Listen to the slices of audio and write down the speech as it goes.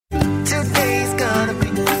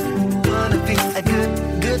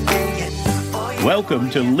Welcome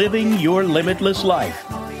to Living Your Limitless Life.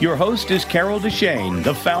 Your host is Carol Deshane,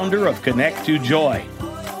 the founder of Connect to Joy.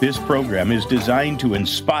 This program is designed to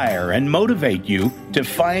inspire and motivate you to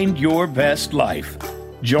find your best life.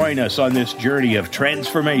 Join us on this journey of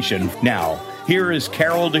transformation. Now, here is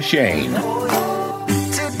Carol Deshane.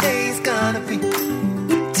 Today's gonna be.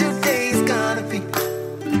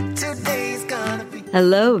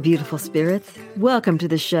 Hello, beautiful spirits. Welcome to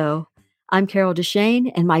the show. I'm Carol Deshane,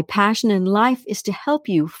 and my passion in life is to help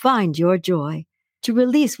you find your joy, to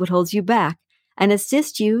release what holds you back, and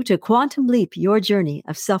assist you to quantum leap your journey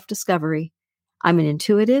of self-discovery. I'm an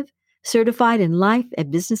intuitive, certified in life and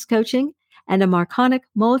business coaching, and a Marconic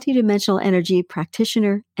multidimensional energy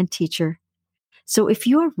practitioner and teacher. So if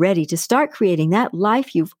you're ready to start creating that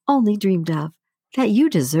life you've only dreamed of, that you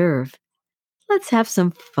deserve, let's have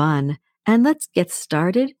some fun, and let's get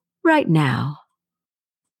started right now.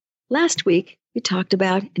 Last week, we talked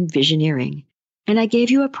about envisioneering, and I gave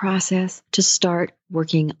you a process to start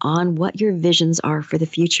working on what your visions are for the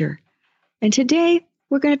future. And today,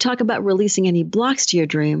 we're going to talk about releasing any blocks to your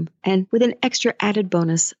dream and with an extra added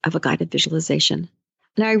bonus of a guided visualization.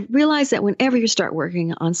 And I realize that whenever you start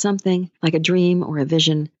working on something like a dream or a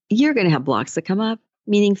vision, you're going to have blocks that come up,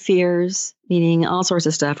 meaning fears, meaning all sorts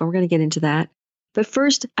of stuff, and we're going to get into that. But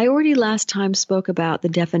first, I already last time spoke about the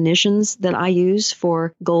definitions that I use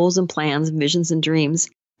for goals and plans, visions and dreams.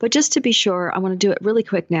 But just to be sure, I want to do it really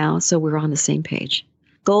quick now so we're on the same page.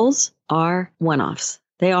 Goals are one-offs.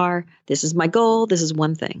 They are, this is my goal, this is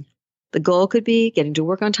one thing. The goal could be getting to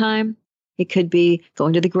work on time. It could be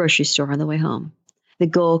going to the grocery store on the way home. The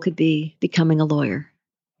goal could be becoming a lawyer,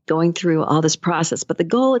 going through all this process. But the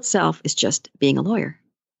goal itself is just being a lawyer,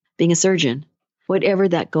 being a surgeon. Whatever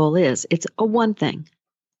that goal is, it's a one thing.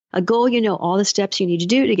 A goal, you know all the steps you need to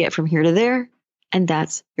do to get from here to there, and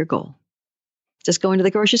that's your goal. Just going to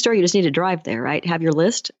the grocery store, you just need to drive there, right? Have your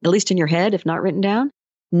list, at least in your head, if not written down.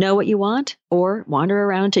 Know what you want, or wander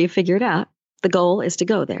around until you figure it out. The goal is to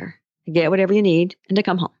go there, to get whatever you need, and to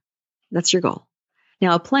come home. That's your goal.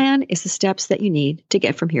 Now, a plan is the steps that you need to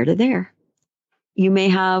get from here to there. You may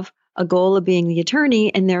have a goal of being the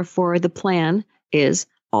attorney, and therefore the plan is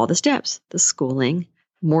all the steps, the schooling,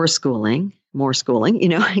 more schooling,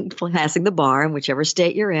 passing the bar in whichever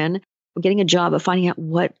state you're in, or getting a job, of finding out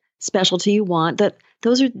what specialty you want.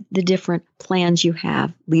 Those are the different plans you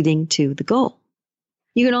have leading to the goal.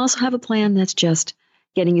 You can also have a plan that's just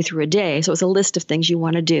getting you through a day. So it's a list of things you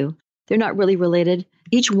want to do. They're not really related.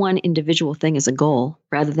 Each one individual thing is a goal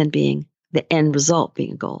rather than being the end result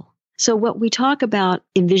being a goal. So what we talk about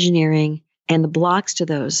envisioneering and the blocks to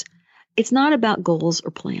those, it's not about goals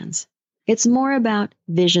or plans. It's more about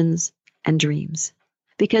visions and dreams.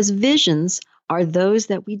 Because visions are those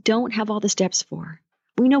that we don't have all the steps for.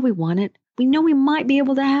 We know we want it. We know we might be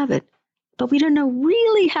able to have it. But we don't know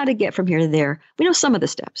really how to get from here to there. We know some of the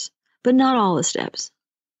steps, but not all the steps.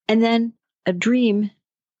 And then a dream,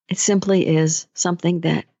 it simply is something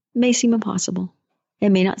that may seem impossible. It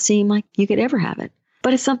may not seem like you could ever have it.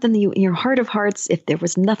 But it's something that you, in your heart of hearts, if there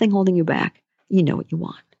was nothing holding you back, you know what you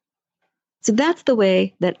want. So that's the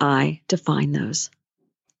way that I define those.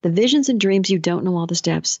 The visions and dreams, you don't know all the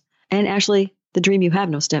steps. And actually, the dream, you have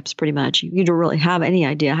no steps pretty much. You don't really have any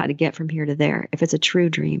idea how to get from here to there if it's a true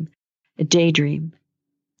dream, a daydream.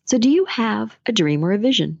 So do you have a dream or a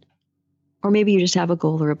vision? Or maybe you just have a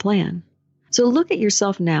goal or a plan. So look at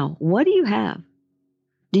yourself now. What do you have?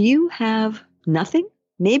 Do you have nothing?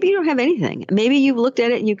 Maybe you don't have anything. Maybe you've looked at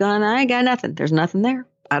it and you've gone, I got nothing. There's nothing there.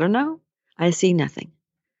 I don't know. I see nothing.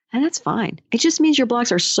 And that's fine. It just means your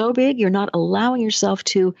blocks are so big, you're not allowing yourself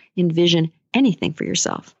to envision anything for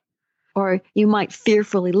yourself. Or you might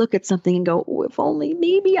fearfully look at something and go, oh, if only,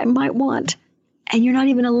 maybe I might want. And you're not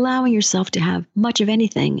even allowing yourself to have much of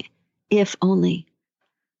anything, if only.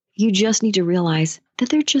 You just need to realize that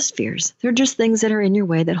they're just fears. They're just things that are in your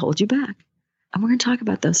way that hold you back. And we're going to talk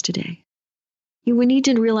about those today. We need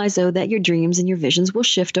to realize, though, that your dreams and your visions will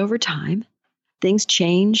shift over time. Things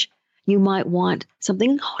change. You might want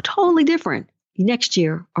something totally different next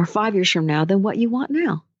year or 5 years from now than what you want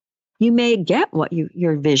now. You may get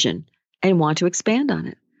your vision and want to expand on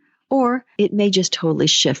it. Or it may just totally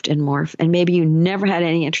shift and morph. And maybe you never had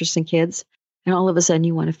any interest in kids, and all of a sudden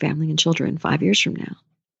you want a family and children 5 years from now.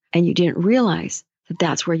 And you didn't realize that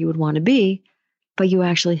that's where you would want to be, but you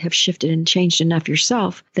actually have shifted and changed enough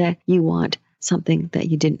yourself that you want something that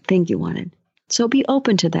you didn't think you wanted. So be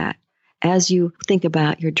open to that as you think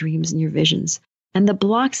about your dreams and your visions. And the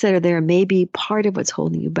blocks that are there may be part of what's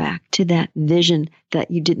holding you back to that vision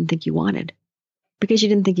that you didn't think you wanted because you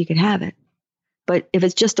didn't think you could have it. But if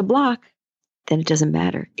it's just a block, then it doesn't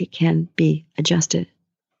matter. It can be adjusted.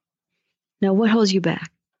 Now, what holds you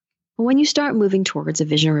back? Well, when you start moving towards a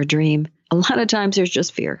vision or a dream, a lot of times there's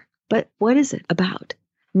just fear. But what is it about?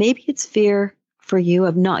 Maybe it's fear for you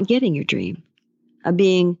of not getting your dream, of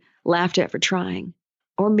being laughed at for trying,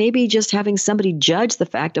 or maybe just having somebody judge the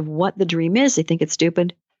fact of what the dream is. They think it's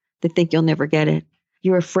stupid. They think you'll never get it.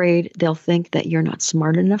 You're afraid they'll think that you're not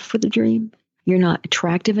smart enough for the dream. You're not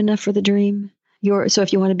attractive enough for the dream. So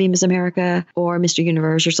if you want to be Miss America or Mr.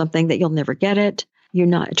 Universe or something, that you'll never get it. You're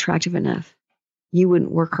not attractive enough. You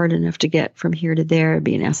wouldn't work hard enough to get from here to there,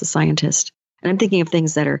 be an NASA scientist. And I'm thinking of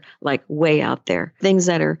things that are like way out there, things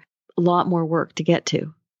that are a lot more work to get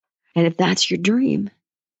to. And if that's your dream,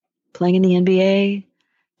 playing in the NBA,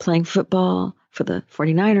 playing football for the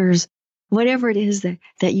 49ers, whatever it is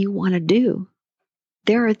that you want to do,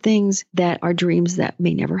 there are things that are dreams that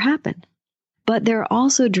may never happen. But there are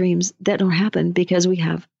also dreams that don't happen because we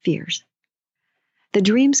have fears. The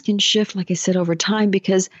dreams can shift, like I said, over time,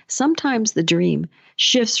 because sometimes the dream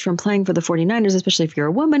shifts from playing for the 49ers, especially if you're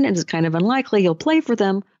a woman and it's kind of unlikely you'll play for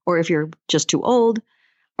them, or if you're just too old,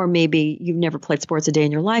 or maybe you've never played sports a day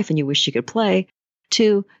in your life and you wish you could play,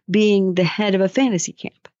 to being the head of a fantasy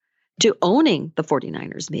camp, to owning the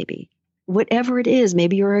 49ers maybe. Whatever it is,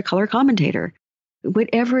 maybe you're a color commentator.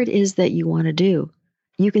 Whatever it is that you want to do,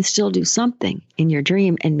 you can still do something in your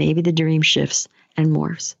dream, and maybe the dream shifts and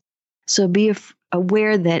morphs. So be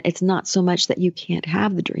aware that it's not so much that you can't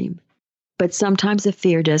have the dream, but sometimes the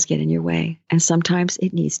fear does get in your way, and sometimes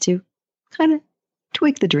it needs to kind of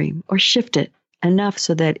tweak the dream or shift it enough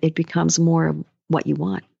so that it becomes more of what you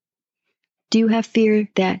want. Do you have fear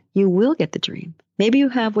that you will get the dream? Maybe you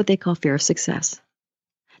have what they call fear of success.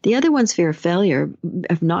 The other one's fear of failure,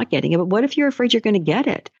 of not getting it. But what if you're afraid you're going to get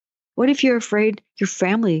it? What if you're afraid your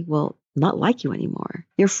family will not like you anymore?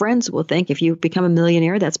 Your friends will think if you become a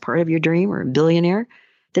millionaire, that's part of your dream, or a billionaire,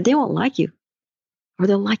 that they won't like you, or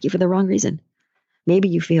they'll like you for the wrong reason. Maybe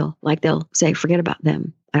you feel like they'll say, forget about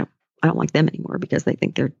them. I don't like them anymore because they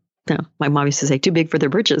think they're, my mom used to say, too big for their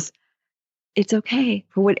britches. It's okay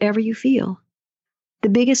for whatever you feel. The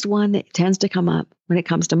biggest one that tends to come up when it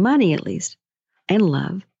comes to money, at least, and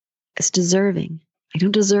love, is deserving. I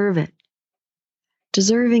don't deserve it.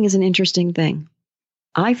 Deserving is an interesting thing.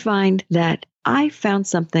 I find that I found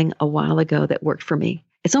something a while ago that worked for me.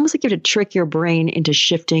 It's almost like you have to trick your brain into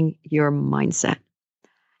shifting your mindset.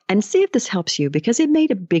 And see if this helps you, because it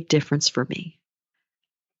made a big difference for me.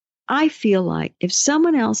 I feel like if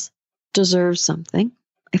someone else deserves something,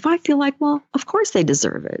 if I feel like, well, of course they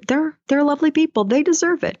deserve it. They're lovely people. They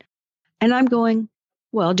deserve it. And I'm going,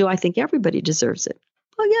 well, do I think everybody deserves it?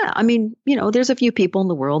 Well, yeah. I mean, there's a few people in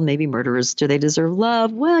the world, maybe murderers. Do they deserve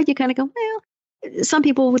love? Well, you kind of go, well, some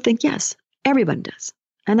people would think, yes, everyone does.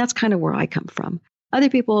 And that's kind of where I come from. Other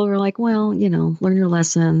people are like, well, learn your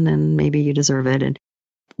lesson and maybe you deserve it. And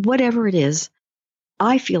whatever it is,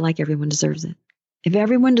 I feel like everyone deserves it. If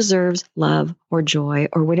everyone deserves love or joy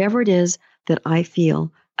or whatever it is that I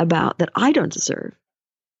feel about that I don't deserve,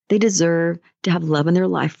 they deserve to have love in their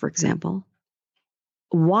life, for example.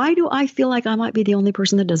 Why do I feel like I might be the only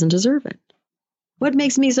person that doesn't deserve it? What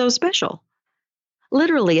makes me so special?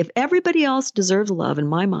 Literally, if everybody else deserves love in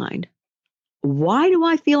my mind, why do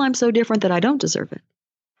I feel I'm so different that I don't deserve it?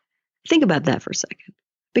 Think about that for a second.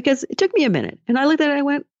 Because it took me a minute. And I looked at it and I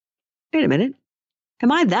went, wait a minute.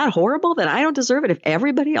 Am I that horrible that I don't deserve it if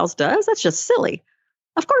everybody else does? That's just silly.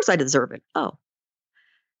 Of course I deserve it. Oh.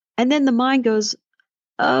 And then the mind goes,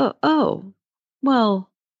 oh, well,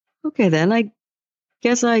 okay, then I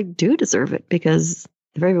guess I do deserve it, because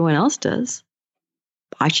if everyone else does,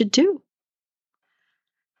 I should too.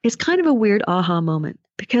 It's kind of a weird aha moment,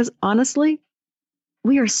 because honestly,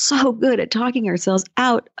 we are so good at talking ourselves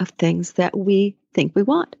out of things that we think we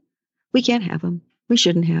want. We can't have them. We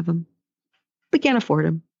shouldn't have them. We can't afford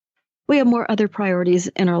them. We have more other priorities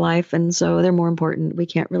in our life, and so they're more important. We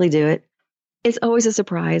can't really do it. It's always a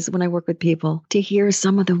surprise when I work with people to hear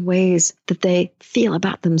some of the ways that they feel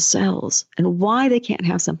about themselves and why they can't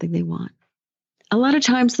have something they want. A lot of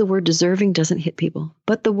times the word deserving doesn't hit people,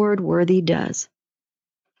 but the word worthy does.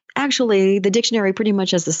 Actually, the dictionary pretty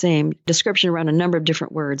much has the same description around a number of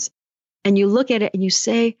different words. And you look at it and you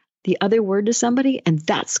say the other word to somebody, and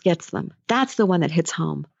that gets them. That's the one that hits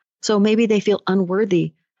home. So maybe they feel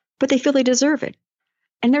unworthy, but they feel they deserve it.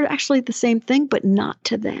 And they're actually the same thing, but not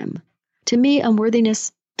to them. To me,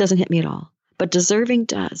 unworthiness doesn't hit me at all, but deserving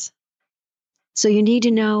does. So you need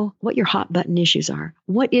to know what your hot button issues are.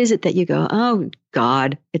 What is it that you go, oh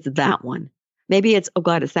God, it's that one. Maybe it's, oh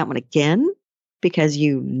God, it's that one again, because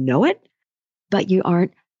you know it, but you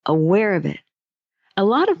aren't aware of it. A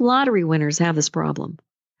lot of lottery winners have this problem.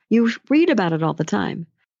 You read about it all the time.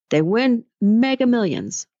 They win mega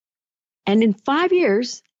millions. And in 5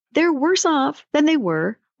 years, they're worse off than they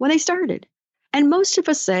were when they started. And most of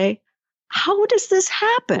us say, how does this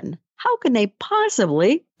happen? How can they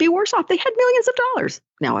possibly be worse off? They had millions of dollars.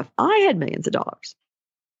 Now, if I had millions of dollars,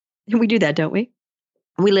 and we do that, don't we?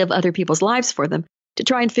 We live other people's lives for them to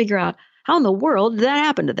try and figure out how in the world did that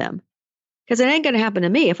happen to them? Because it ain't going to happen to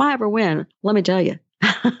me. If I ever win, let me tell you.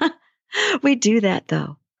 We do that,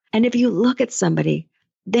 though. And if you look at somebody,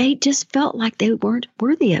 they just felt like they weren't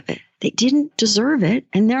worthy of it. They didn't deserve it,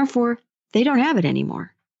 and therefore they don't have it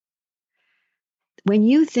anymore. When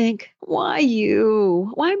you think, why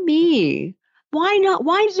you? Why me? Why not?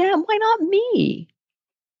 Why them? Why not me?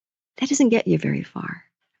 That doesn't get you very far.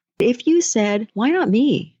 If you said, why not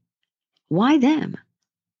me? Why them?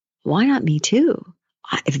 Why not me too?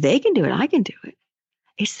 If they can do it, I can do it.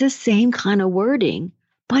 It's the same kind of wording,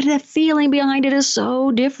 but the feeling behind it is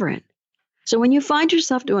so different. So when you find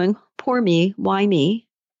yourself doing, poor me, why me?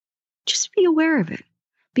 Just be aware of it.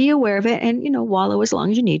 Be aware of it and, wallow as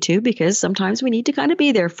long as you need to, because sometimes we need to kind of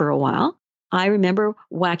be there for a while. I remember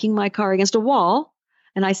whacking my car against a wall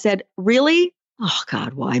and I said, really? Oh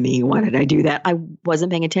God, why me? Why did I do that? I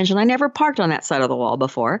wasn't paying attention. I never parked on that side of the wall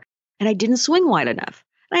before and I didn't swing wide enough.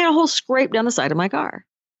 And I had a whole scrape down the side of my car.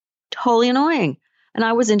 Totally annoying. And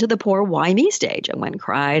I was into the poor why me stage. I went and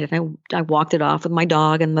cried and I walked it off with my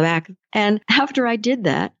dog in the back. And after I did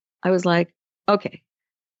that, I was like, okay,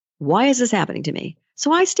 why is this happening to me?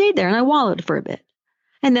 So I stayed there and I wallowed for a bit.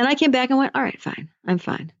 And then I came back and went, all right, fine. I'm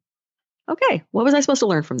fine. Okay, what was I supposed to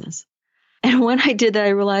learn from this? And when I did that, I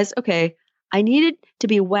realized, okay, I needed to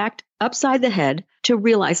be whacked upside the head to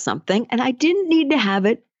realize something. And I didn't need to have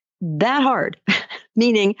it that hard,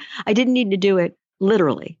 meaning I didn't need to do it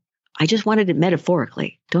literally. I just wanted it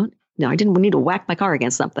metaphorically. I didn't need to whack my car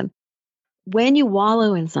against something. When you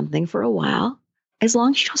wallow in something for a while, as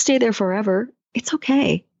long as you don't stay there forever, it's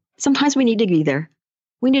okay. Sometimes we need to be there.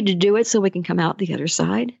 We need to do it so we can come out the other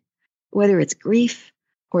side, whether it's grief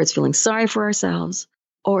or it's feeling sorry for ourselves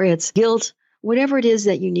or it's guilt, whatever it is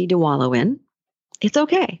that you need to wallow in, it's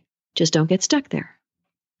okay. Just don't get stuck there.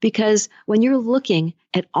 Because when you're looking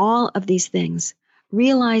at all of these things,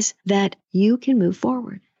 realize that you can move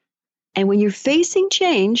forward. And when you're facing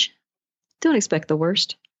change, don't expect the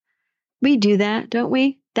worst. We do that, don't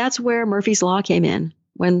we? That's where Murphy's Law came in.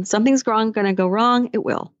 When something's going to go wrong, it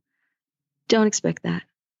will. Don't expect that.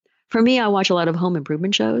 For me, I watch a lot of home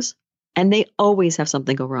improvement shows, and they always have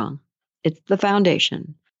something go wrong. It's the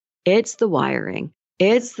foundation. It's the wiring.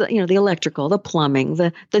 It's the electrical, the plumbing,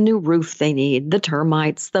 the new roof they need, the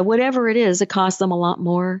termites, the whatever it is, it costs them a lot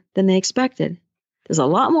more than they expected. There's a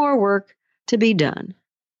lot more work to be done.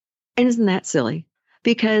 And isn't that silly?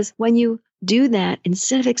 Because when you do that,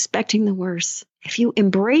 instead of expecting the worst, if you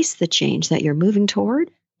embrace the change that you're moving toward,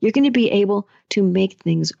 you're going to be able to make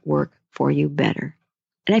things work for you better.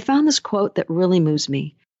 And I found this quote that really moves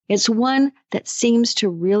me. It's one that seems to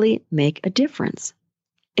really make a difference.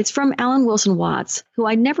 It's from Alan Wilson Watts, who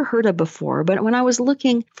I'd never heard of before, but when I was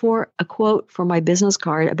looking for a quote for my business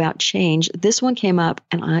card about change, this one came up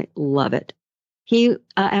and I love it. He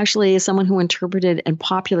actually is someone who interpreted and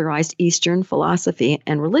popularized Eastern philosophy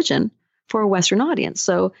and religion for a Western audience.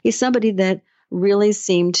 So he's somebody that really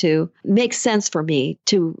seemed to make sense for me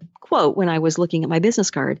to quote when I was looking at my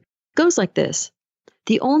business card. It goes like this: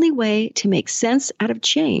 the only way to make sense out of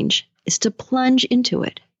change is to plunge into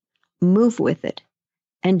it, move with it,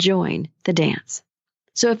 and join the dance.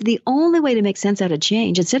 So if the only way to make sense out of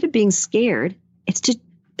change, instead of being scared, it's to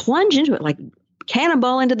plunge into it, like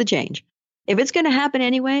cannonball into the change. If it's going to happen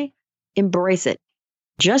anyway, embrace it.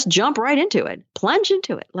 Just jump right into it. Plunge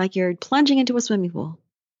into it like you're plunging into a swimming pool.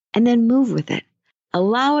 And then move with it.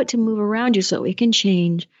 Allow it to move around you so it can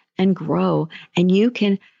change and grow. And you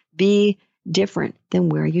can be different than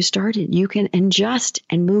where you started. You can adjust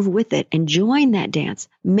and move with it and join that dance.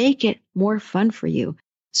 Make it more fun for you.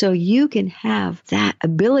 So you can have that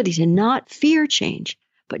ability to not fear change,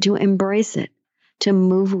 but to embrace it, to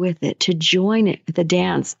move with it, to join it with the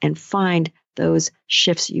dance and find those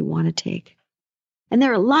shifts you want to take. And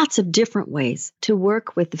there are lots of different ways to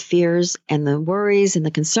work with the fears and the worries and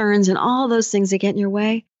the concerns and all those things that get in your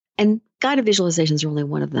way. And guided visualizations are only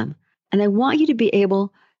one of them. And I want you to be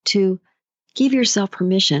able to give yourself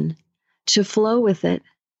permission to flow with it.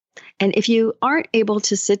 And if you aren't able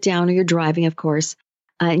to sit down, or you're driving, of course,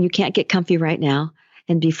 and you can't get comfy right now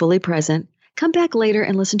and be fully present, come back later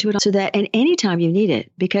and listen to it so that at any time you need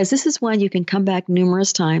it, because this is one you can come back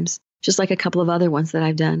numerous times, just like a couple of other ones that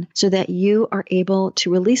I've done, so that you are able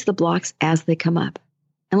to release the blocks as they come up.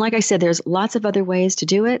 And like I said, there's lots of other ways to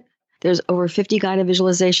do it. There's over 50 guided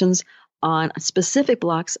visualizations on specific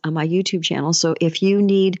blocks on my YouTube channel. So if you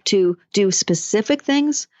need to do specific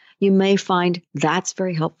things, you may find that's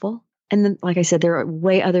very helpful. And then, like I said, there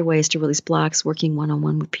are other ways to release blocks working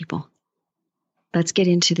one-on-one with people. Let's get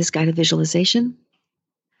into this guided visualization.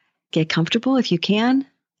 Get comfortable if you can,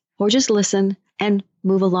 or just listen and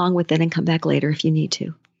move along with it and come back later if you need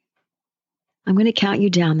to. I'm going to count you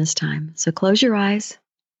down this time. So close your eyes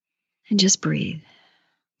and just breathe.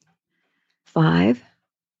 5,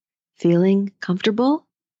 feeling comfortable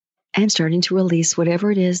and starting to release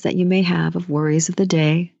whatever it is that you may have of worries of the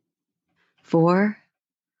day. 4,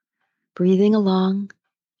 breathing along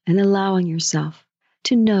and allowing yourself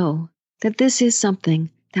to know that this is something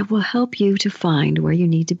that will help you to find where you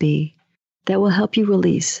need to be, that will help you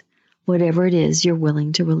release whatever it is you're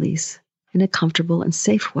willing to release in a comfortable and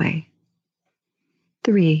safe way.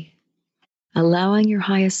 3, allowing your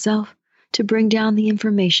highest self to bring down the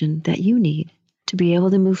information that you need to be able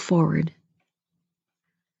to move forward.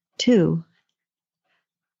 2,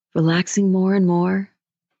 relaxing more and more,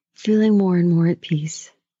 feeling more and more at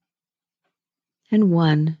peace. And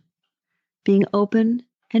 1, being open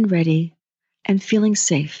and ready and feeling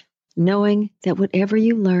safe, knowing that whatever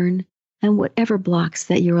you learn and whatever blocks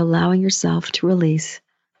that you're allowing yourself to release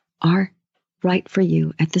are right for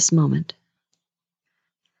you at this moment.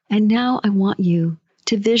 And now I want you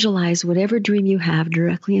to visualize whatever dream you have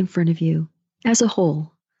directly in front of you as a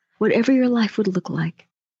whole, whatever your life would look like.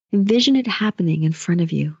 Envision it happening in front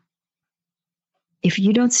of you. If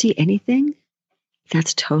you don't see anything,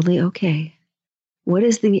 that's totally okay. What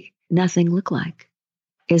does the nothing look like?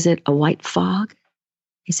 Is it a white fog?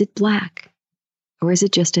 Is it black? Or is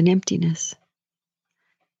it just an emptiness?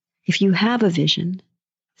 If you have a vision,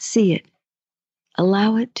 see it.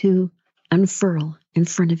 Allow it to unfurl in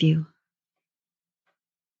front of you.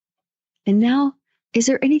 And now, is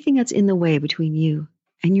there anything that's in the way between you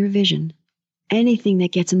and your vision? Anything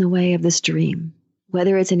that gets in the way of this dream?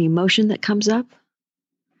 Whether it's an emotion that comes up,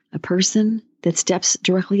 a person that steps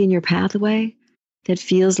directly in your pathway that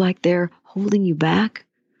feels like they're holding you back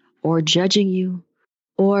or judging you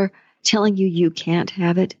or telling you you can't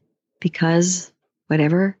have it because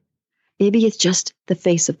whatever. Maybe it's just the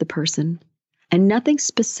face of the person and nothing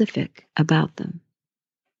specific about them.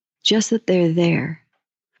 Just that they're there.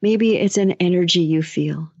 Maybe it's an energy you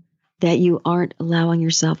feel that you aren't allowing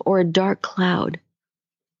yourself, or a dark cloud.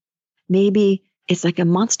 Maybe it's like a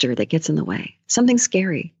monster that gets in the way, something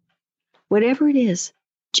scary. Whatever it is,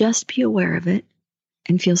 just be aware of it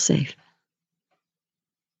and feel safe.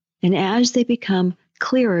 And as they become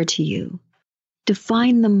clearer to you,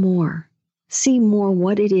 define them more, see more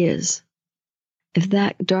what it is. If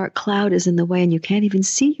that dark cloud is in the way and you can't even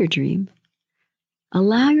see your dream,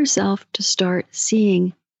 allow yourself to start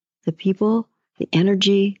seeing the people, the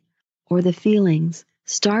energy, or the feelings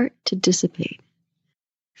start to dissipate.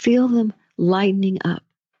 Feel them lightening up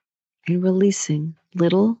and releasing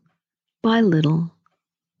little by little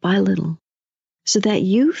by little, so that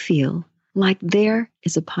you feel like there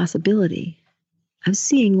is a possibility of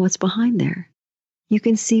seeing what's behind there. You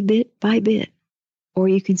can see bit by bit, or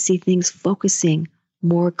you can see things focusing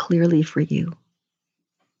more clearly for you.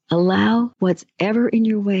 Allow what's ever in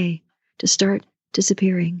your way to start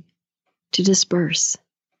disappearing, to disperse.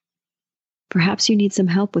 Perhaps you need some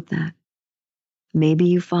help with that. Maybe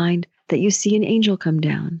you find that you see an angel come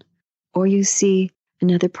down, or you see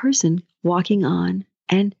another person walking on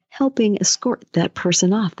and helping escort that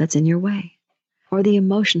person off that's in your way, or the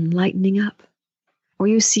emotion lightening up, or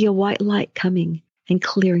you see a white light coming and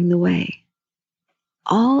clearing the way.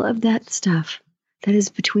 All of that stuff that is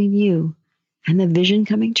between you and the vision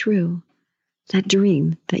coming true, that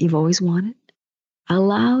dream that you've always wanted,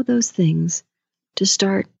 allow those things to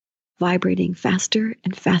start vibrating faster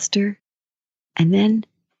and faster, and then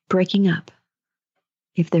breaking up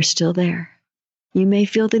if they're still there. You may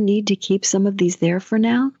feel the need to keep some of these there for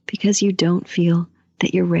now because you don't feel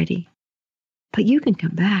that you're ready. But you can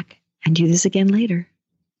come back and do this again later.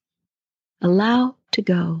 Allow to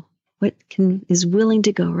go what is willing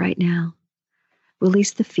to go right now.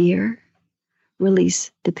 Release the fear,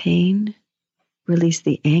 release the pain, release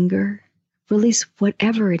the anger, release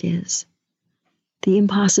whatever it is. The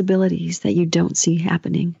impossibilities that you don't see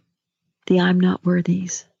happening, the I'm not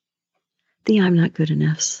worthies, the I'm not good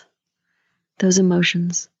enoughs, those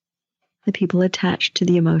emotions, the people attached to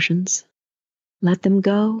the emotions. Let them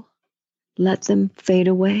go, let them fade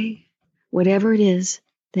away, whatever it is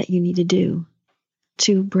that you need to do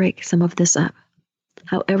to break some of this up.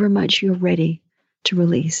 However much you're ready to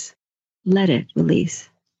release, let it release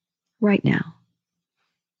right now.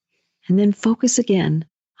 And then focus again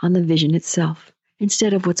on the vision itself,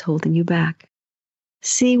 instead of what's holding you back.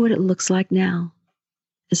 See what it looks like now.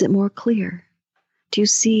 Is it more clear? Do you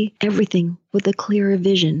see everything with a clearer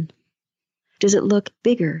vision? Does it look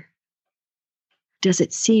bigger? Does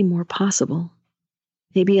it seem more possible?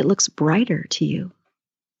 Maybe it looks brighter to you.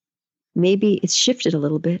 Maybe it's shifted a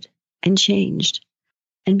little bit and changed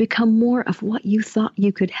and become more of what you thought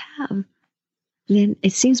you could have. Then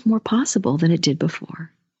it seems more possible than it did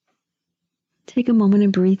before. Take a moment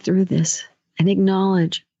and breathe through this and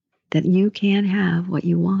acknowledge that you can have what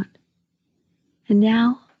you want. And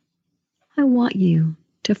now, I want you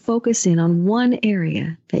to focus in on one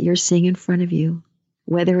area that you're seeing in front of you,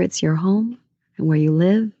 whether it's your home and where you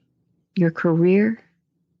live, your career,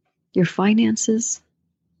 your finances,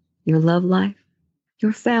 your love life,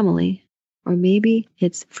 your family, or maybe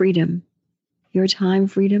it's freedom, your time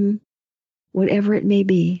freedom, whatever it may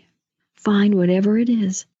be. Find whatever it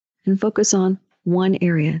is and focus on one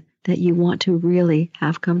area that you want to really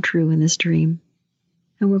have come true in this dream.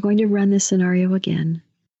 And we're going to run this scenario again.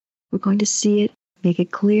 We're going to see it, make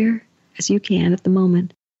it clear as you can at the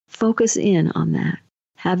moment. Focus in on that.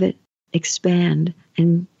 Have it expand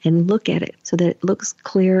and look at it so that it looks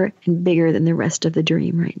clearer and bigger than the rest of the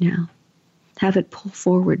dream right now. Have it pull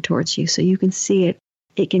forward towards you so you can see it.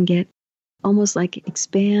 It can get almost like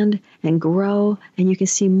expand and grow, and you can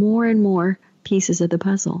see more and more pieces of the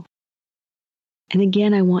puzzle. And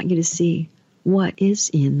again, I want you to see what is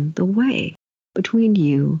in the way between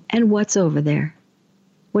you and what's over there.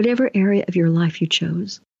 Whatever area of your life you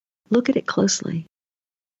chose, look at it closely.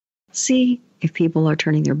 See if people are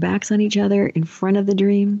turning their backs on each other in front of the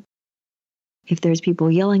dream, if there's people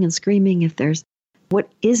yelling and screaming, what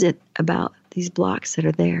is it about these blocks that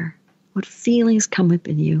are there? What feelings come up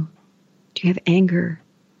in you? Do you have anger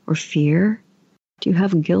or fear? Do you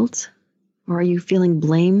have guilt? Or are you feeling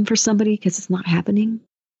blame for somebody because it's not happening?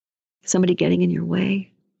 Somebody getting in your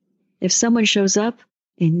way? If someone shows up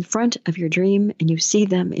in front of your dream and you see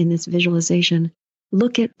them in this visualization,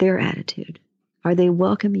 look at their attitude. Are they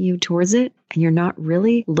welcoming you towards it and you're not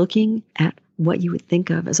really looking at what you would think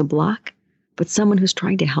of as a block, but someone who's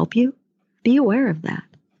trying to help you? Be aware of that.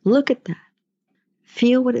 Look at that.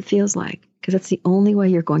 Feel what it feels like, because that's the only way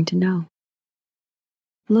you're going to know.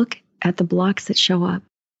 Look at the blocks that show up,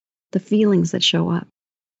 the feelings that show up,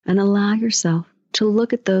 and allow yourself to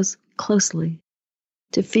look at those closely,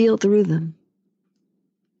 to feel through them,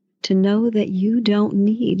 to know that you don't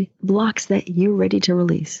need blocks that you're ready to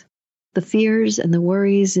release. The fears and the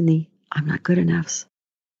worries and the I'm not good enoughs,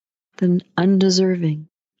 the undeserving,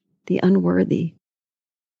 the unworthy,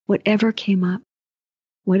 whatever came up,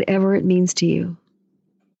 whatever it means to you.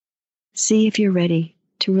 See if you're ready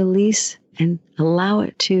to release and allow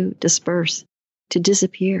it to disperse, to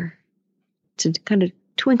disappear, to kind of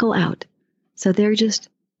twinkle out. So they're just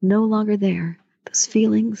no longer there. Those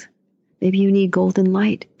feelings, maybe you need golden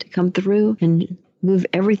light to come through and move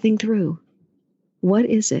everything through. What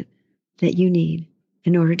is it that you need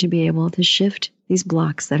in order to be able to shift these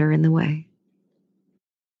blocks that are in the way?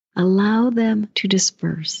 Allow them to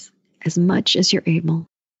disperse as much as you're able.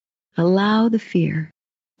 Allow the fear,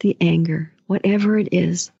 the anger, whatever it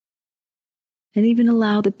is, and even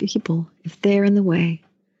allow the people, if they're in the way,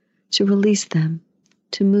 to release them,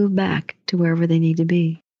 to move back to wherever they need to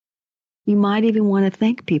be. You might even want to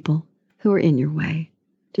thank people who are in your way,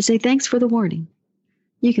 to say thanks for the warning.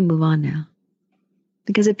 You can move on now.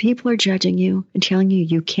 Because if people are judging you and telling you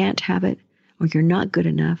you can't have it or you're not good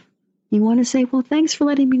enough, you want to say, well, thanks for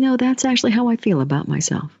letting me know that's actually how I feel about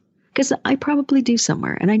myself. Because I probably do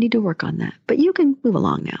somewhere and I need to work on that. But you can move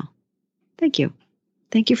along now. Thank you.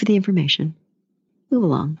 Thank you for the information. Move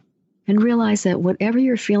along and realize that whatever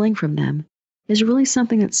you're feeling from them is really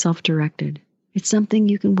something that's self-directed. It's something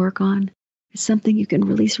you can work on. It's something you can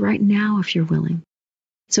release right now if you're willing.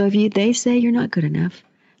 So if they say you're not good enough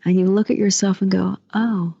and you look at yourself and go,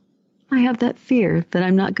 oh, I have that fear that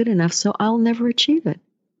I'm not good enough, so I'll never achieve it.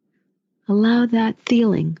 Allow that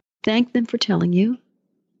feeling. Thank them for telling you.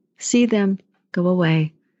 See them go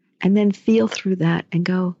away and then feel through that and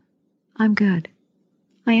go, I'm good.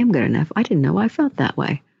 I am good enough. I didn't know I felt that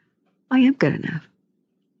way. I am good enough.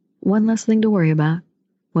 One less thing to worry about.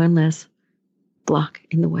 One less block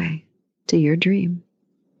in the way to your dream.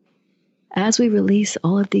 As we release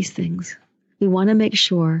all of these things, we want to make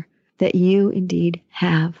sure that you indeed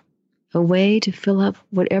have a way to fill up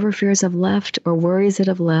whatever fears have left or worries that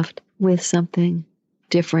have left with something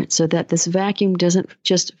different so that this vacuum doesn't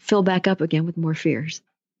just fill back up again with more fears.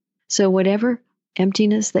 So whatever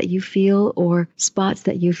emptiness that you feel or spots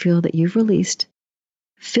that you feel that you've released,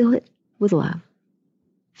 fill it with love.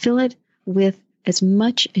 Fill it with as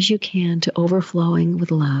much as you can to overflowing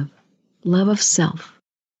with love. Love of self.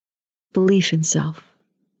 Belief in self.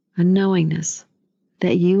 a knowingness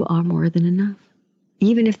that you are more than enough.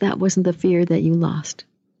 Even if that wasn't the fear that you lost,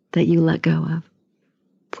 that you let go of.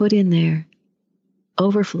 Put in there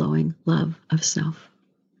overflowing love of self.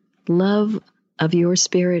 Love of your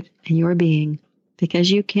spirit and your being, because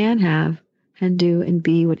you can have and do and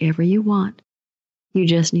be whatever you want. You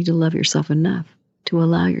just need to love yourself enough to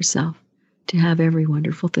allow yourself to have every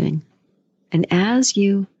wonderful thing. And as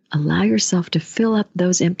you allow yourself to fill up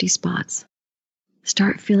those empty spots,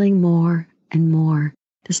 start feeling more and more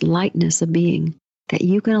this lightness of being that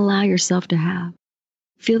you can allow yourself to have.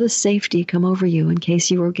 Feel the safety come over you in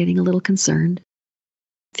case you were getting a little concerned.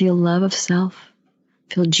 Feel love of self.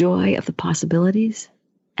 Feel joy of the possibilities.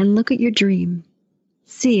 And look at your dream.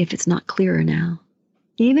 See if it's not clearer now,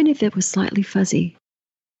 even if it was slightly fuzzy.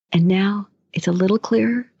 And now it's a little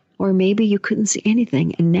clearer, or maybe you couldn't see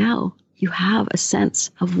anything, and now you have a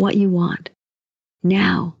sense of what you want.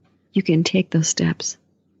 Now you can take those steps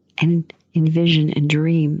and envision and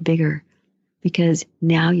dream bigger, because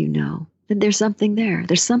now you know that there's something there.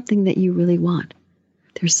 There's something that you really want.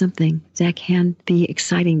 There's something that can be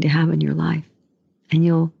exciting to have in your life. And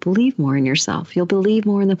you'll believe more in yourself. You'll believe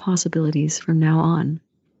more in the possibilities from now on.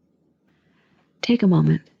 Take a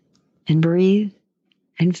moment and breathe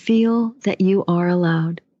and feel that you are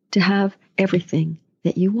allowed to have everything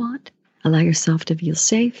that you want. Allow yourself to feel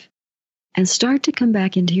safe and start to come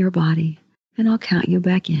back into your body. And I'll count you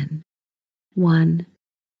back in. 1,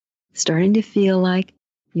 starting to feel like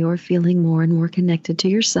you're feeling more and more connected to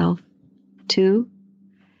yourself. 2,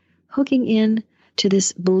 hooking in to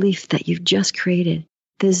this belief that you've just created,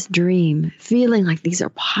 this dream, feeling like these are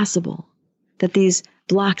possible, that these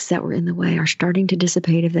blocks that were in the way are starting to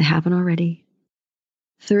dissipate if they haven't already.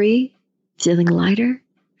 3, feeling lighter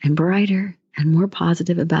and brighter and more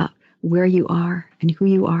positive about where you are and who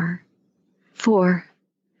you are. 4,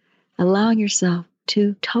 allowing yourself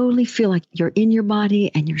to totally feel like you're in your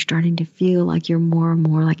body and you're starting to feel like you're more and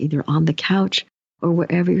more like either on the couch or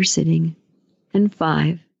wherever you're sitting. And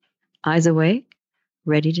 5, eyes awake,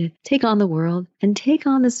 ready to take on the world and take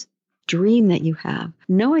on this dream that you have,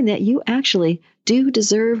 knowing that you actually do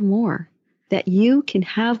deserve more, that you can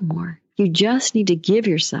have more. You just need to give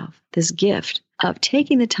yourself this gift of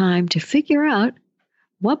taking the time to figure out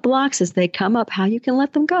what blocks as they come up, how you can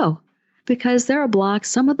let them go. Because there are blocks,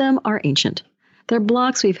 some of them are ancient. They're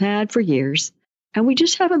blocks we've had for years, and we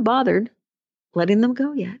just haven't bothered letting them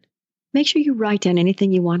go yet. Make sure you write down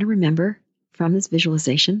anything you want to remember from this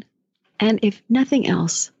visualization. And if nothing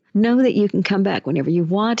else, know that you can come back whenever you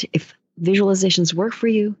want. If visualizations work for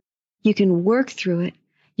you, you can work through it.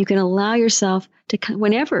 You can allow yourself to,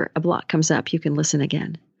 whenever a block comes up, you can listen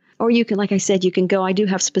again. Or you can, like I said, you can go, I do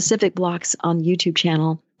have specific blocks on YouTube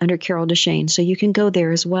channel under Carol Deshane, so you can go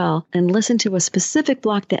there as well and listen to a specific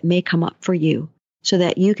block that may come up for you so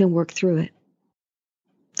that you can work through it.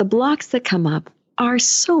 The blocks that come up are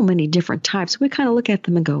so many different types. We kind of look at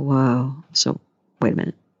them and go, whoa, so wait a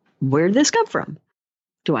minute. Where did this come from?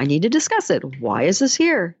 Do I need to discuss it? Why is this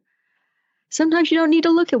here? Sometimes you don't need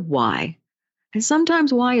to look at why. And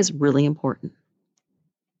sometimes why is really important.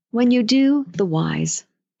 When you do the whys,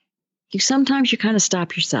 sometimes you kind of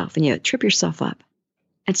stop yourself and you trip yourself up.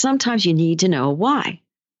 And sometimes you need to know why.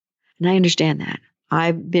 And I understand that.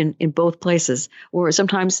 I've been in both places where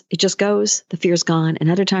sometimes it just goes, the fear's gone.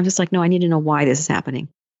 And other times it's like, no, I need to know why this is happening,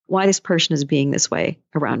 why this person is being this way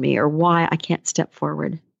around me, or why I can't step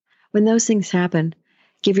forward. When those things happen,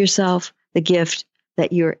 give yourself the gift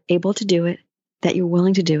that you're able to do it, that you're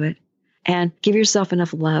willing to do it, and give yourself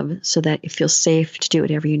enough love so that it feels safe to do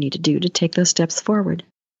whatever you need to do to take those steps forward.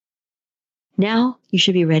 Now you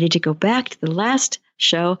should be ready to go back to the last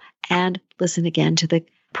show and listen again to the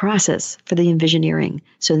process for the envisioneering.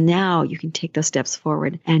 So now you can take those steps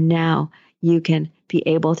forward, and now you can be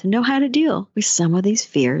able to know how to deal with some of these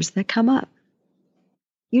fears that come up.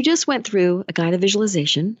 You just went through a guided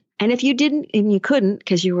visualization. And if you didn't and you couldn't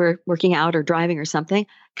because you were working out or driving or something,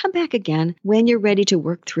 come back again when you're ready to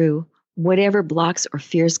work through whatever blocks or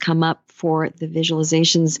fears come up for the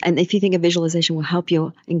visualizations. And if you think a visualization will help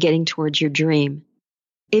you in getting towards your dream.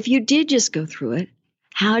 If you did just go through it,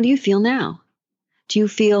 how do you feel now? Do you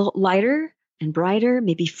feel lighter and brighter,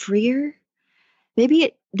 maybe freer?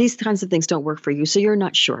 Maybe these kinds of things don't work for you, so you're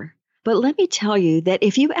not sure. But let me tell you that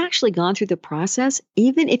if you've actually gone through the process,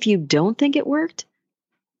 even if you don't think it worked,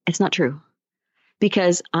 it's not true.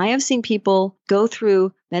 Because I have seen people go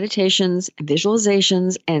through meditations and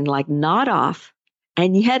visualizations and like nod off,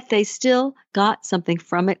 and yet they still got something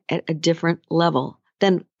from it at a different level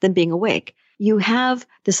than being awake. You have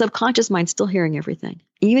the subconscious mind still hearing everything.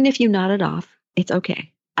 Even if you nodded off, it's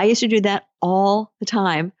okay. I used to do that all the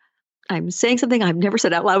time. I'm saying something I've never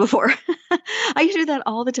said out loud before. I used to do that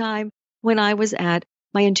all the time when I was at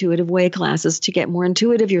my Intuitive Way classes. To get more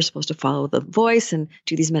intuitive, you're supposed to follow the voice and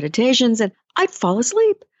do these meditations, and I'd fall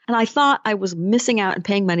asleep. And I thought I was missing out and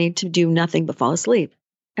paying money to do nothing but fall asleep.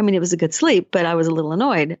 I mean, it was a good sleep, but I was a little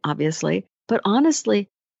annoyed, obviously. But honestly,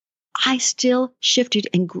 I still shifted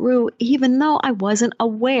and grew, even though I wasn't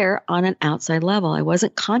aware on an outside level. I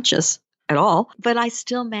wasn't conscious at all, but I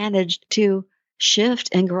still managed to shift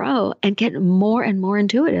and grow and get more and more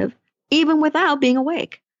intuitive, even without being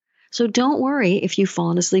awake. So don't worry if you've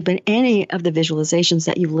fallen asleep in any of the visualizations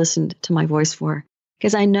that you've listened to my voice for,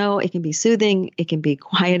 because I know it can be soothing, it can be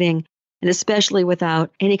quieting, and especially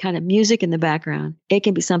without any kind of music in the background, it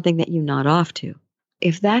can be something that you nod off to.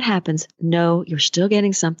 If that happens, know you're still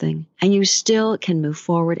getting something, and you still can move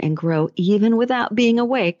forward and grow even without being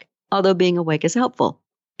awake, although being awake is helpful.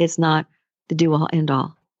 It's not the do-all,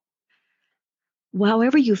 end-all.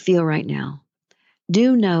 However you feel right now,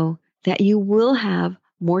 do know that you will have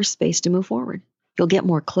more space to move forward. You'll get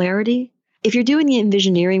more clarity. If you're doing the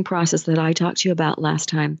envisioneering process that I talked to you about last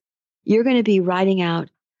time, you're going to be writing out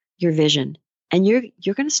your vision. And you're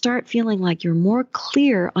going to start feeling like you're more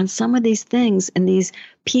clear on some of these things and these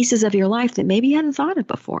pieces of your life that maybe you hadn't thought of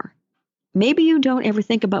before. Maybe you don't ever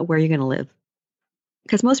think about where you're going to live.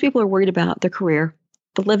 Because most people are worried about their career.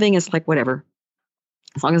 The living is like whatever.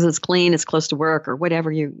 As long as it's clean, it's close to work, or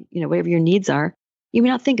whatever whatever your needs are, you may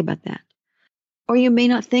not think about that. Or you may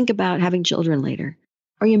not think about having children later.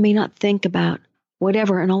 Or you may not think about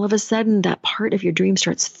whatever. And all of a sudden, that part of your dream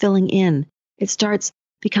starts filling in. It starts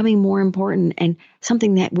becoming more important and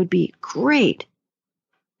something that would be great.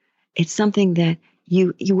 It's something that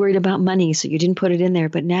you worried about money, so you didn't put it in there.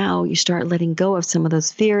 But now you start letting go of some of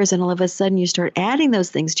those fears. And all of a sudden, you start adding those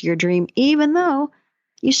things to your dream, even though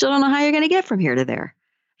you still don't know how you're going to get from here to there.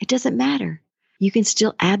 It doesn't matter. You can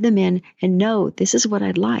still add them in and know this is what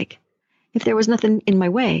I'd like. If there was nothing in my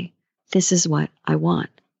way, this is what I want.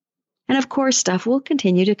 And of course, stuff will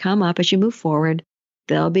continue to come up as you move forward.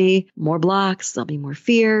 There'll be more blocks. There'll be more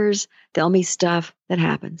fears. There'll be stuff that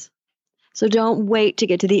happens. So don't wait to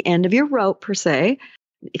get to the end of your rope, per se.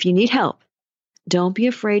 If you need help, don't be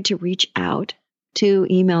afraid to reach out, to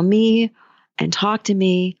email me and talk to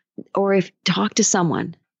me, or talk to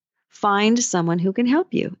someone. Find someone who can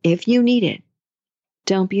help you if you need it.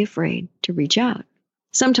 Don't be afraid to reach out.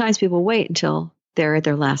 Sometimes people wait until they're at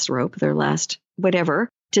their last rope, their last whatever,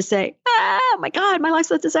 to say, oh my God, my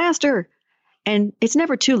life's a disaster. And it's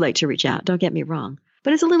never too late to reach out, don't get me wrong.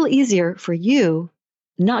 But it's a little easier for you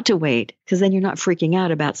not to wait, because then you're not freaking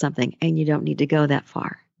out about something and you don't need to go that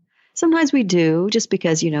far. Sometimes we do, just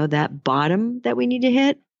because, that bottom that we need to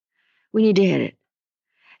hit it.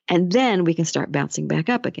 And then we can start bouncing back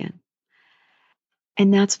up again.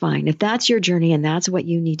 And that's fine. If that's your journey and that's what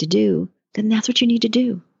you need to do, then that's what you need to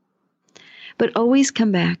do. But always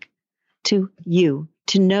come back to you,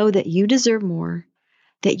 to know that you deserve more,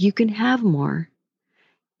 that you can have more.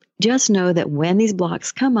 Just know that when these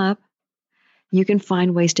blocks come up, you can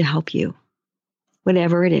find ways to help you,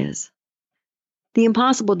 whatever it is. The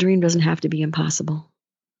impossible dream doesn't have to be impossible.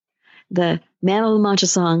 The Man of La Mancha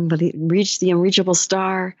song, Reach the Unreachable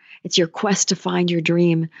Star, it's your quest to find your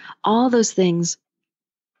dream. All those things,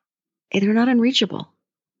 they're not unreachable.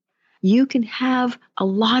 You can have a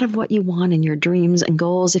lot of what you want in your dreams and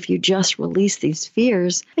goals if you just release these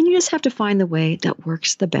fears, and you just have to find the way that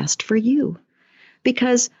works the best for you.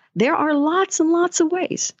 Because there are lots and lots of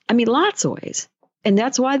ways. Lots of ways. And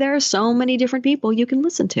that's why there are so many different people you can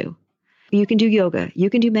listen to. You can do yoga. You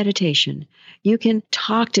can do meditation. You can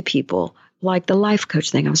talk to people like the life coach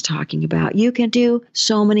thing I was talking about. You can do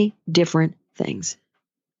so many different things.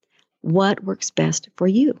 What works best for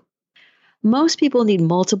you? Most people need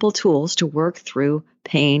multiple tools to work through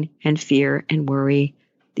pain and fear and worry,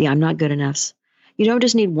 the I'm not good enoughs. You don't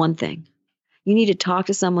just need one thing. You need to talk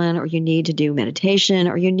to someone, or you need to do meditation,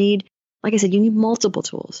 or you need, like I said, you need multiple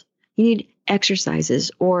tools. You need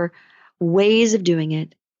exercises or ways of doing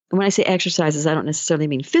it. And when I say exercises, I don't necessarily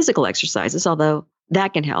mean physical exercises, although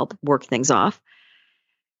that can help work things off.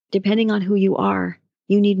 Depending on who you are,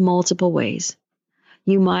 you need multiple ways.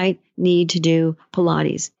 You might need to do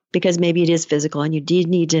Pilates, because maybe it is physical and you did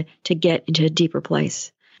need to get into a deeper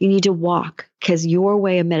place. You need to walk, because your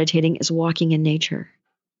way of meditating is walking in nature.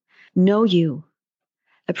 Know you.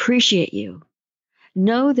 Appreciate you.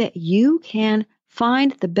 Know that you can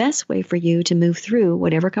find the best way for you to move through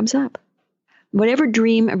whatever comes up. Whatever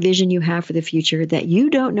dream or vision you have for the future that you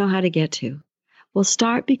don't know how to get to will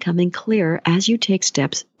start becoming clearer as you take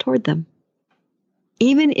steps toward them.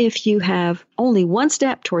 Even if you have only one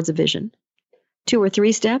step towards a vision, 2 or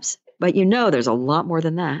 3 steps, but there's a lot more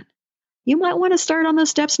than that. You might want to start on those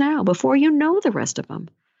steps now before you know the rest of them.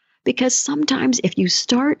 Because sometimes if you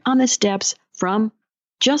start on the steps from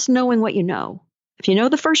just knowing what you know, if you know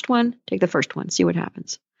the first one, take the first one, see what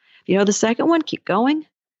happens. If you know the second one, keep going.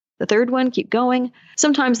 The third one, keep going.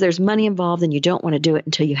 Sometimes there's money involved and you don't want to do it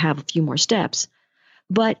until you have a few more steps.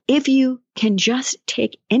 But if you can just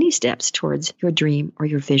take any steps towards your dream or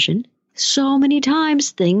your vision, so many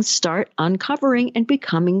times things start uncovering and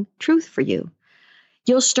becoming truth for you.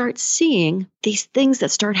 You'll start seeing these things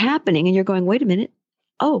that start happening and you're going, wait a minute.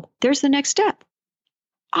 Oh, there's the next step.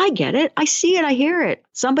 I get it. I see it. I hear it.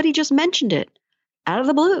 Somebody just mentioned it out of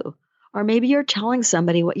the blue. Or maybe you're telling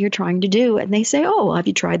somebody what you're trying to do and they say, oh, have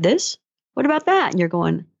you tried this? What about that? And you're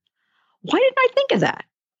going, why didn't I think of that?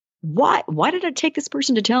 Why did it take this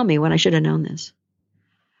person to tell me when I should have known this?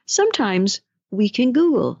 Sometimes we can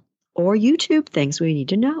Google or YouTube things we need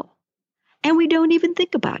to know. And we don't even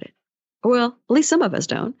think about it. Well, at least some of us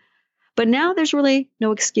don't. But now there's really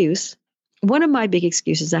no excuse. One of my big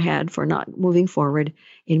excuses I had for not moving forward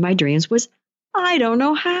in my dreams was, I don't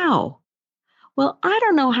know how. Well, I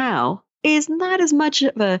don't know how is not as much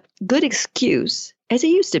of a good excuse as it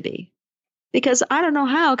used to be. Because I don't know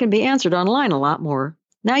how can be answered online a lot more.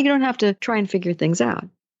 Now you don't have to try and figure things out.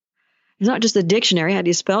 It's not just a dictionary, how do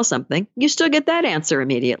you spell something? You still get that answer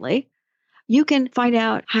immediately. You can find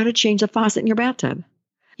out how to change the faucet in your bathtub.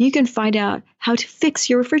 You can find out how to fix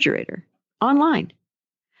your refrigerator online.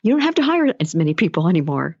 You don't have to hire as many people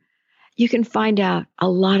anymore. You can find out a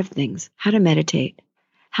lot of things, how to meditate,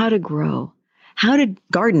 how to grow, how to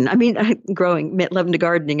garden. Loving to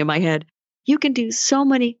gardening in my head. You can do so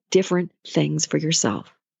many different things for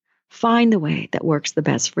yourself. Find the way that works the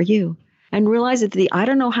best for you and realize that the I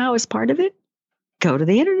don't know how is part of it. Go to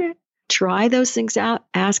the internet, try those things out,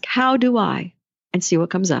 ask, how do I? And see what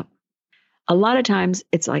comes up. A lot of times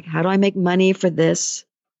it's like, how do I make money for this?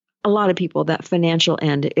 A lot of people, that financial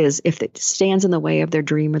end is if it stands in the way of their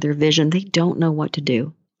dream or their vision, they don't know what to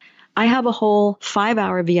do. I have a whole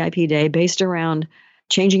 5-hour VIP day based around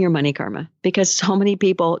changing your money karma because so many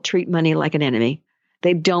people treat money like an enemy.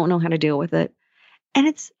 They don't know how to deal with it. And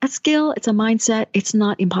it's a skill, it's a mindset, it's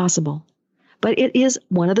not impossible. But it is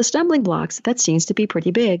one of the stumbling blocks that seems to be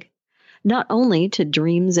pretty big, not only to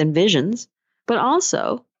dreams and visions, but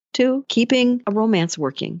also to keeping a romance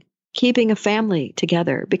working, keeping a family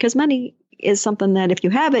together. Because money is something that if you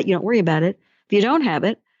have it, you don't worry about it. If you don't have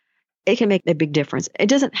it, it can make a big difference. It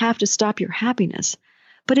doesn't have to stop your happiness,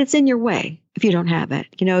 but it's in your way if you don't have it.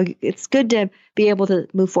 You know, it's good to be able to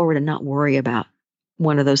move forward and not worry about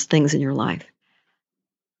one of those things in your life.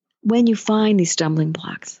 When you find these stumbling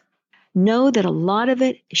blocks, know that a lot of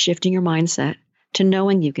it is shifting your mindset to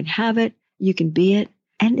knowing you can have it, you can be it.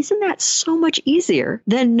 And isn't that so much easier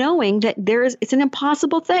than knowing that it's an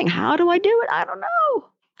impossible thing? How do I do it? I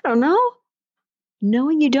don't know.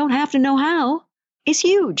 Knowing you don't have to know how is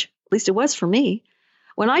huge. At least it was for me.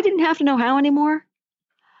 When I didn't have to know how anymore,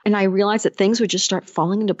 and I realized that things would just start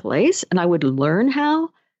falling into place and I would learn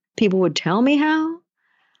how, people would tell me how,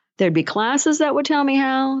 there'd be classes that would tell me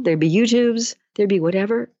how, there'd be YouTubes, there'd be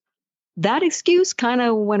whatever. That excuse kind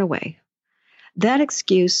of went away. That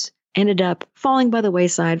excuse ended up falling by the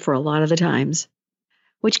wayside for a lot of the times,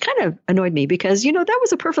 which kind of annoyed me because, that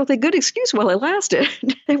was a perfectly good excuse while it lasted.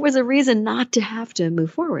 There was a reason not to have to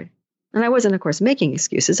move forward. And I wasn't, of course, making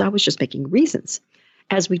excuses. I was just making reasons,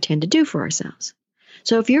 as we tend to do for ourselves.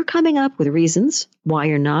 So if you're coming up with reasons why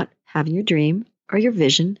you're not having your dream or your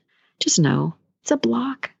vision, just know it's a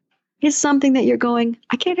block. It's something that you're going,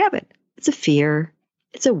 I can't have it. It's a fear.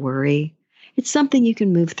 It's a worry. It's something you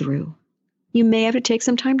can move through. You may have to take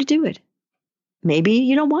some time to do it. Maybe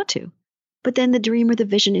you don't want to, but then the dream or the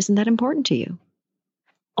vision isn't that important to you.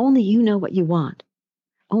 Only you know what you want.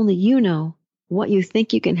 Only you know what you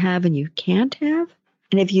think you can have and you can't have.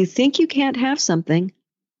 And if you think you can't have something,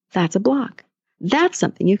 that's a block. That's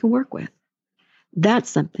something you can work with. That's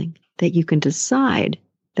something that you can decide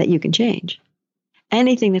that you can change.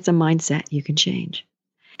 Anything that's a mindset, you can change.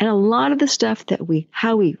 And a lot of the stuff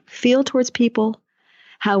how we feel towards people,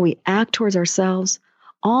 how we act towards ourselves,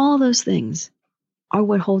 all those things are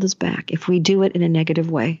what hold us back if we do it in a negative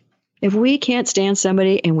way. If we can't stand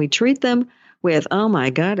somebody and we treat them with, oh my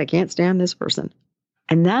God, I can't stand this person.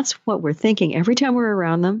 And that's what we're thinking every time we're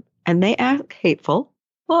around them and they act hateful.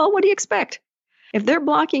 Well, what do you expect? If they're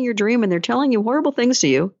blocking your dream and they're telling you horrible things to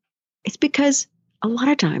you, it's because a lot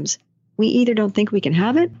of times we either don't think we can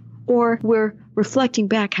have it or we're reflecting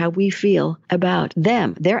back how we feel about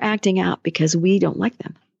them. They're acting out because we don't like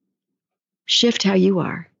them. Shift how you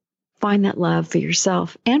are. Find that love for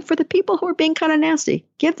yourself and for the people who are being kind of nasty.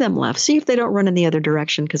 Give them love. See if they don't run in the other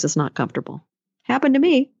direction because it's not comfortable. Happened to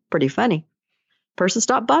me. pretty funny. Person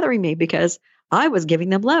stopped bothering me because I was giving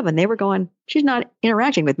them love and they were going, she's not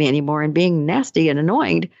interacting with me anymore and being nasty and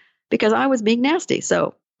annoying because I was being nasty.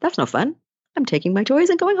 So that's no fun. I'm taking my toys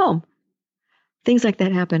and going home. Things like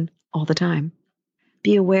that happen all the time.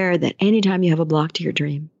 Be aware that anytime you have a block to your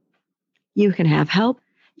dream, you can have help,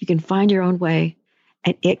 you can find your own way,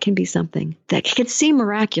 and it can be something that can seem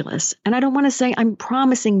miraculous. And I don't want to say I'm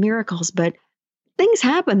promising miracles, but things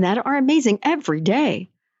happen that are amazing every day.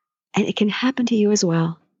 And it can happen to you as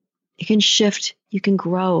well. You can shift, you can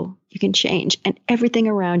grow, you can change, and everything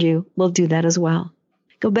around you will do that as well.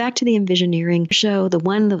 Go back to the Envisioneering show, the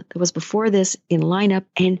one that was before this in lineup,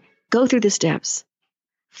 and go through the steps.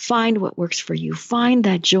 Find what works for you. Find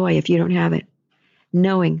that joy if you don't have it,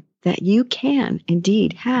 knowing that you can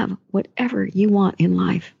indeed have whatever you want in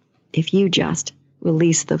life if you just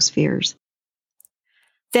release those fears.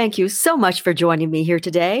 Thank you so much for joining me here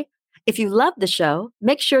today. If you love the show,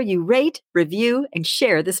 make sure you rate, review, and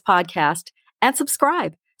share this podcast and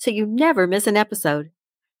subscribe so you never miss an episode.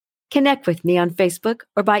 Connect with me on Facebook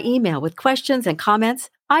or by email with questions and comments,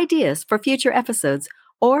 ideas for future episodes,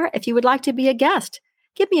 or if you would like to be a guest,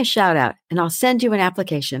 give me a shout out and I'll send you an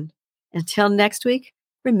application. Until next week,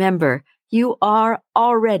 remember, you are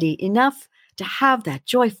already enough to have that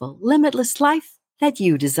joyful, limitless life that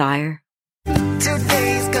you desire.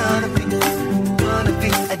 Today's gonna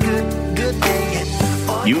be a good day.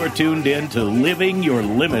 You are tuned in to Living Your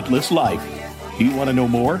Limitless Life. Do you want to know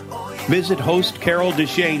more? Visit host Carol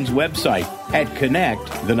Deshane's website at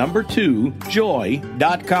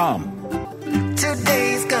connect2joy.com.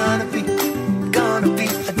 Today's gonna be